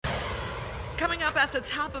Coming up at the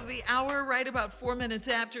top of the hour, right about 4 minutes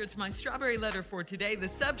after, it's my strawberry letter for today. The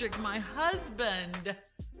subject, my husband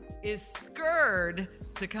is scared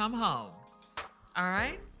to come home. All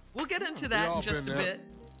right? We'll get into that in just a bit.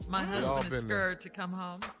 My husband is scared to come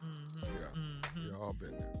home. We all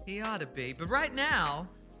been there. He ought to be. But right now,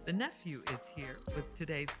 the nephew is here with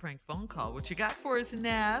today's prank phone call. What you got for us,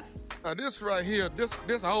 Nev? This right here,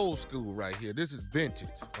 this old school right here. This is vintage,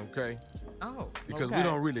 okay? Oh, Because we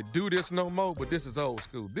don't really do this no more, but this is old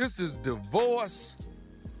school. This is divorce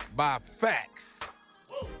by fax.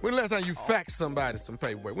 When the last time you faxed somebody some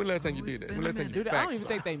paperwork? When the last time you did that? When the last time you faxed I don't even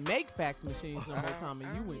think they make fax machines no more, Tommy.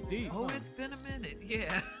 You went deep. Oh, it's been a minute,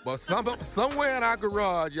 yeah. But somewhere in our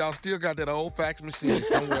garage, y'all still got that old fax machine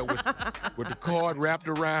somewhere with the cord wrapped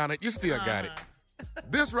around it. You still got it.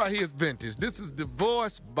 This right here is vintage. This is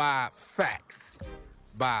divorce by fax.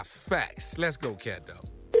 By fax. Let's go, cat dog.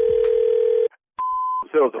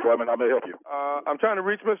 Sales department, how may I help you? I'm trying to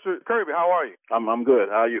reach Mr. Kirby. How are you? I'm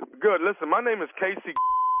good. How are you? Good. Listen, my name is Casey.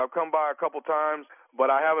 I've come by a couple times, but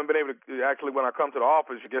I haven't been able to, actually, when I come to the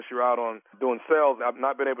office, I guess you're out on doing sales. I've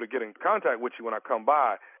not been able to get in contact with you when I come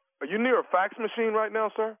by. Are you near a fax machine right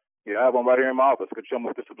now, sir? Yeah, I have one right here in my office. Could you show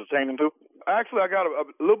me what this is pertaining to? Actually, I got a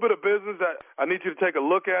little bit of business that I need you to take a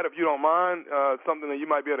look at, if you don't mind, something that you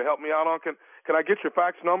might be able to help me out on. Can I get your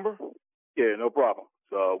fax number? Yeah, no problem.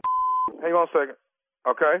 So, hang on a second.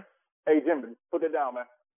 Okay. Hey, Jim, put it down, man.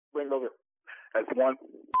 Bring it over here. That's one.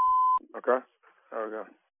 Okay. There we go.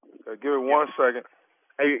 Okay, give it 1 second.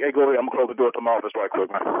 Hey, go ahead. I'm going to close the door to my office right quick,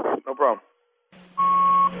 man. No problem.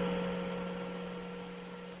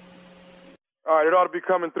 All right, it ought to be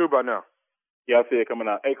coming through by now. Yeah, I see it coming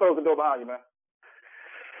out. Hey, close the door behind you, man.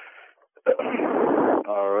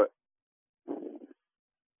 All right.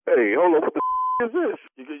 Hey, hold on. What the is this?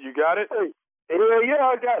 You got it? Hey, yeah,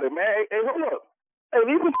 I got it, man. Hey, hold up. Hey,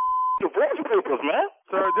 these are divorce papers, man.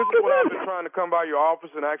 Sir, this is what I've been trying to come by your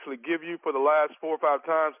office and actually give you for the last 4 or 5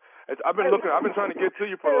 times. I've been trying to get to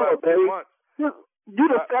you for the last 2 months. You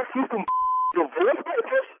done faxed me some divorce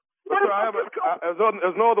papers? Sir,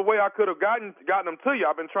 there's no other way I could have gotten them to you.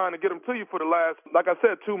 I've been trying to get them to you for the last, like I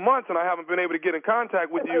said, 2 months, and I haven't been able to get in contact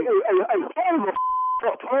with you. Hey, hold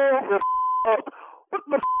the up. What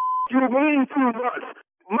the you mean 2 months?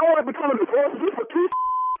 My wife becoming divorced for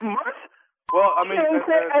 2 months? Well, I mean,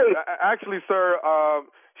 actually, sir,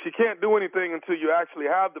 she can't do anything until you actually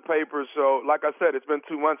have the papers. So, like I said, it's been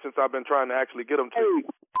 2 months since I've been trying to actually get them to you.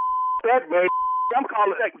 That man, I'm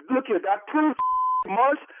calling. Look here, got 2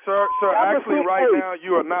 months. Sir, actually, right now,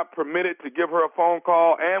 you are not permitted to give her a phone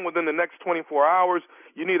call. And within the next 24 hours,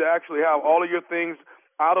 you need to actually have all of your things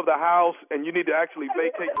out of the house, and you need to actually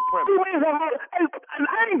vacate the premise. Hey,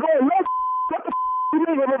 I ain't going no. What the you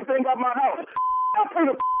mean with everything out my house? I pay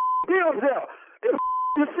the bills there.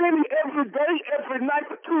 You see me every day, every night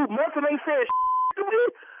for 2 months, and they said to me.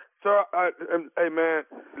 Sir, hey, man,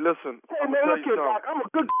 listen. Hey, man, look here, Doc. I'm a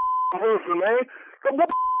good person, man.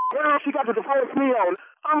 What girl she got to divorce me on?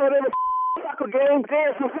 I'm on every soccer game,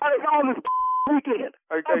 dancing, Friday, all this weekend.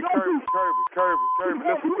 Hey, Kirby,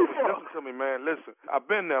 listen to me, man. Listen, I've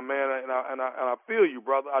been there, man, and I feel you,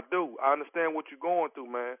 brother. I do. I understand what you're going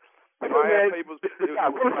through, man. You know, I had papers.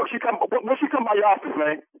 When she come by your office,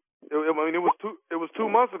 man? It was 2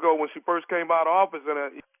 months ago when she first came by the office,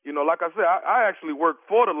 and you know, like I said, I actually work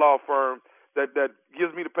for the law firm that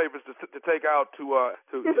gives me the papers to take out to.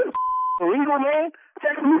 Is this illegal, man?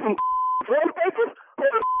 Taking me some papers?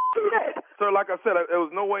 Sir, like I said, there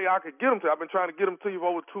was no way I could get them to you. I've been trying to get them to you for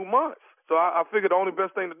over 2 months. So I figured the only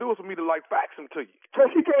best thing to do was for me to fax them to you. So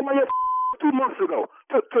she came by here 2 months ago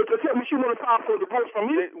to tell me she wanted to file for a divorce from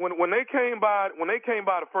me. When they came by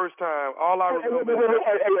the first time, all I remember.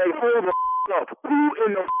 Hey, hold up. Who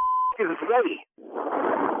in the is Ray?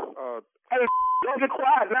 Hey, don't get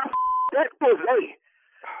quiet now. That was Ray.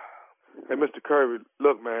 Hey, Mr. Kirby,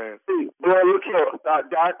 look, man. Hey, bro, look here, Doc.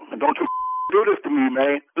 Don't you do this to me,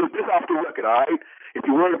 man. This off the record, all right? If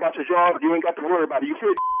you're worried about your job, you ain't got to worry about it. You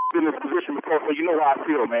should been in this position before, so you know how I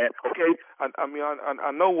feel, man. Okay? I mean,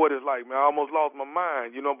 I know what it's like, man. I almost lost my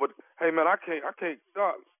mind, you know. But hey, man, I can't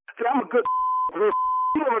stop. See, I'm a good girl.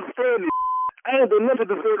 You don't understand this. I ain't been nothing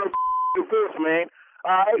to deserve no divorce, man.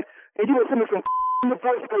 All right? And you gonna send me some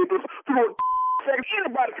divorce papers to a second.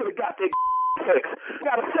 Anybody could have got that sex.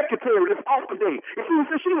 Got a secretary that's off today. If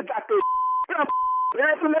she would have got that,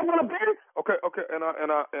 Okay, and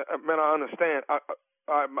I understand.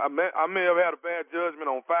 I may have had a bad judgment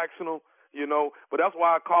on factional, you know, but that's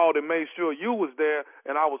why I called and made sure you was there,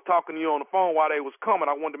 and I was talking to you on the phone while they was coming.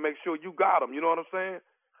 I wanted to make sure you got them. You know what I'm saying?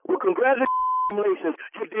 Well, congratulations.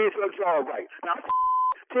 You did your job right. Now,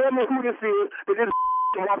 tell me who this is that this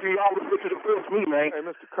watching y'all was to force me, man. Hey,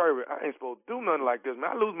 Mr. Kirby, I ain't supposed to do nothing like this,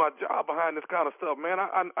 man. I lose my job behind this kind of stuff, man.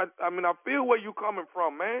 I mean, I feel where you coming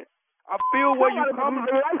from, man. I feel where you coming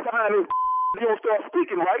from. Right behind this. You don't start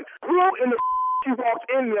speaking, right? Who in the you walked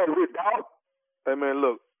in there with, dog? Hey, man,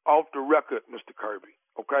 look, off the record, Mr. Kirby,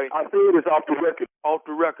 okay? I said it's off the record. Off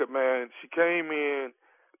the record, man. She came in.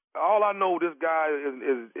 All I know, this guy,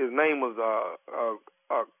 his name was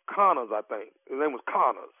Connors, I think. His name was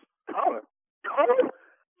Connors. Connors?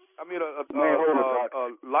 I mean, a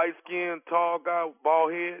light-skinned, tall guy,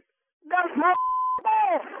 bald head. That's my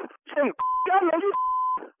boss. I know you.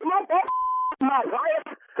 My boss. My wife.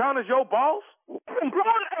 Connors, your boss?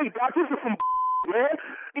 Hey, Doc, this is some man.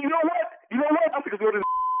 You know what? I'm going to go to the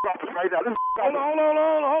office right now. Hold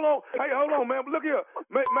on. Hey, hold on, man. Look here.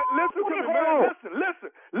 Listen to me, man.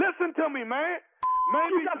 Listen to me, man.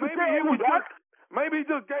 Maybe he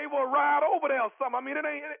just gave her a ride over there or something. I mean, it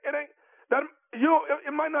ain't that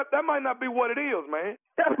that might not be what it is, man.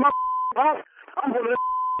 That's my boss. I'm going to the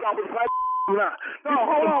office right now. No,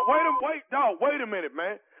 hold on. Wait a minute,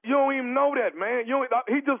 man. You don't even know that, man.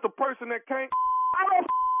 He's just a person that can't. I don't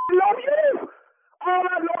know you. All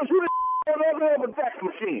I know is you the fax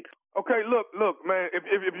machine. Okay, look, man. If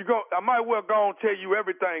you go, I might well go and tell you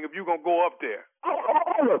everything if you gonna go up there.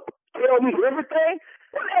 Hold up. Tell me everything?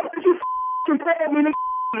 What else did you tell me to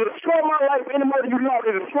destroy my life any more than you know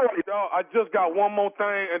to destroy it? Dog, I just got one more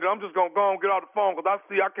thing, and I'm just gonna go and get off the phone because I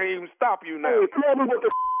see I can't even stop you now. Hey, tell me what the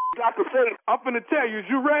got to say. I'm finna tell you. Is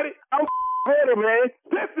you ready? I'm ready, man.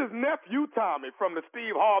 This is Nephew Tommy from the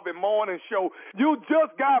Steve Harvey Morning Show. You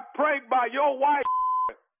just got pranked by your wife.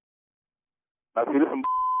 I see this some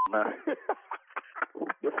man.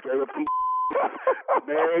 This straight up some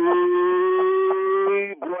man.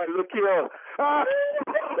 Boy, look here.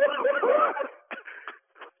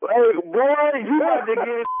 Hey, boy, you got to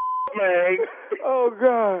get man. Oh,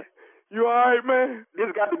 God. You all right, man?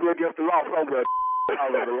 This got to be against the law somewhere.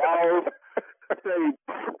 All of the laws.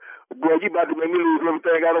 Boy, you about to make me lose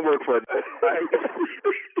everything I don't work for.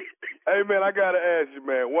 Hey, man, I got to ask you,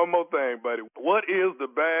 man, one more thing, buddy. What is the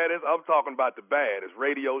baddest, I'm talking about the baddest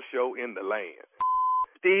radio show in the land?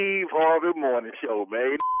 Steve Harvey Morning Show,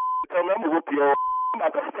 man. Tell me I'm going to whoop your I'm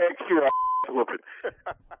about to thank you whooping.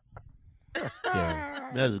 Yeah,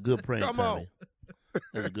 that's a good prank, Come Tommy.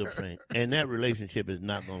 That's a good prank. And that relationship is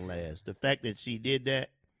not going to last. The fact that she did that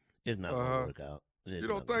is not going to work out. You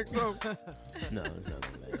don't think so? No, it's not going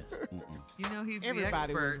to last. You know, he's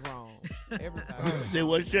Everybody the expert. was wrong. Everybody. Say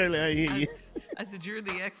what, Shirley? I hear you. I said, you're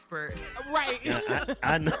the expert. Right. Yeah,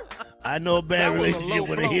 I know a bad relationship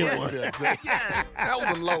when I hear one. Yes. That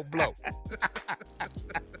was a low blow.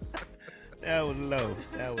 That was low.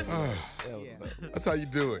 That was low. That's how you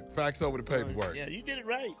do it. Fax over the paperwork. Yeah, you did it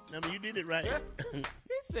right. I mean, you did it right. He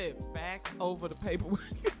said fax over the paperwork.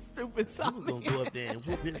 Stupid I was Tommy. going to go up there and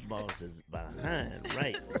whoop his boss's behind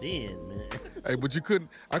right then, man. Hey, but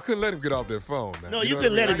I couldn't let him get off that phone now. No, You you know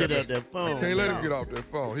can what let I him mean? get off that phone. Can't let him get off that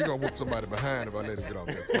phone. He gonna whoop somebody behind if I let him get off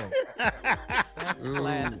that phone. That's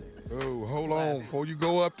classic. Oh, hold on before you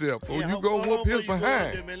go up there. Before Yeah, you go hold whoop on his before you go up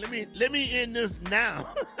behind. there, man. Let me end this now.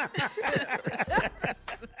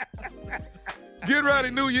 Get ready,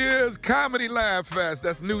 New Year's Comedy Laugh Fest.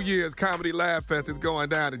 That's New Year's Comedy Laugh Fest. It's going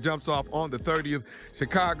down. It jumps off on the 30th,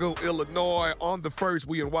 Chicago, Illinois. On the 1st,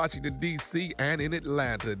 we in Washington, D.C. and in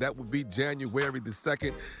Atlanta. That would be January the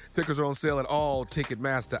 2nd. Tickets are on sale at all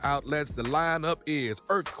Ticketmaster outlets. The lineup is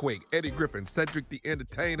Earthquake, Eddie Griffin, Cedric the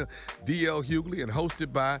Entertainer, D.L. Hughley, and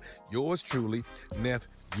hosted by yours truly,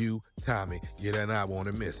 Nephew Tommy. You do not want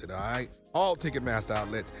to miss it, all right? All Ticketmaster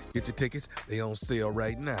outlets. Get your tickets. They on sale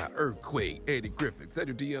right now. Earthquake, Eddie Griffin,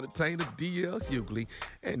 Cedric the Entertainer, D.L. Hughley,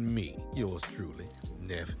 and me, yours truly,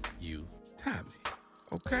 Nephew Tommy.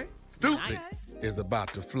 Okay? Stupid is about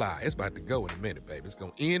to fly. It's about to go in a minute, baby. It's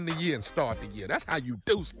going to end the year and start the year. That's how you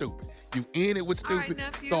do stupid. You end it with stupid,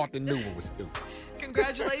 nephew. start the new one with stupid.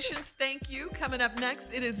 Congratulations. Thank you. Coming up next,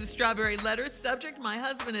 it is the Strawberry Letter. Subject, my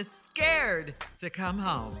husband is scared to come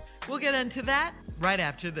home. We'll get into that right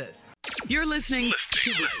after this. You're listening to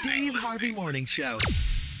the Steve Harvey Morning Show.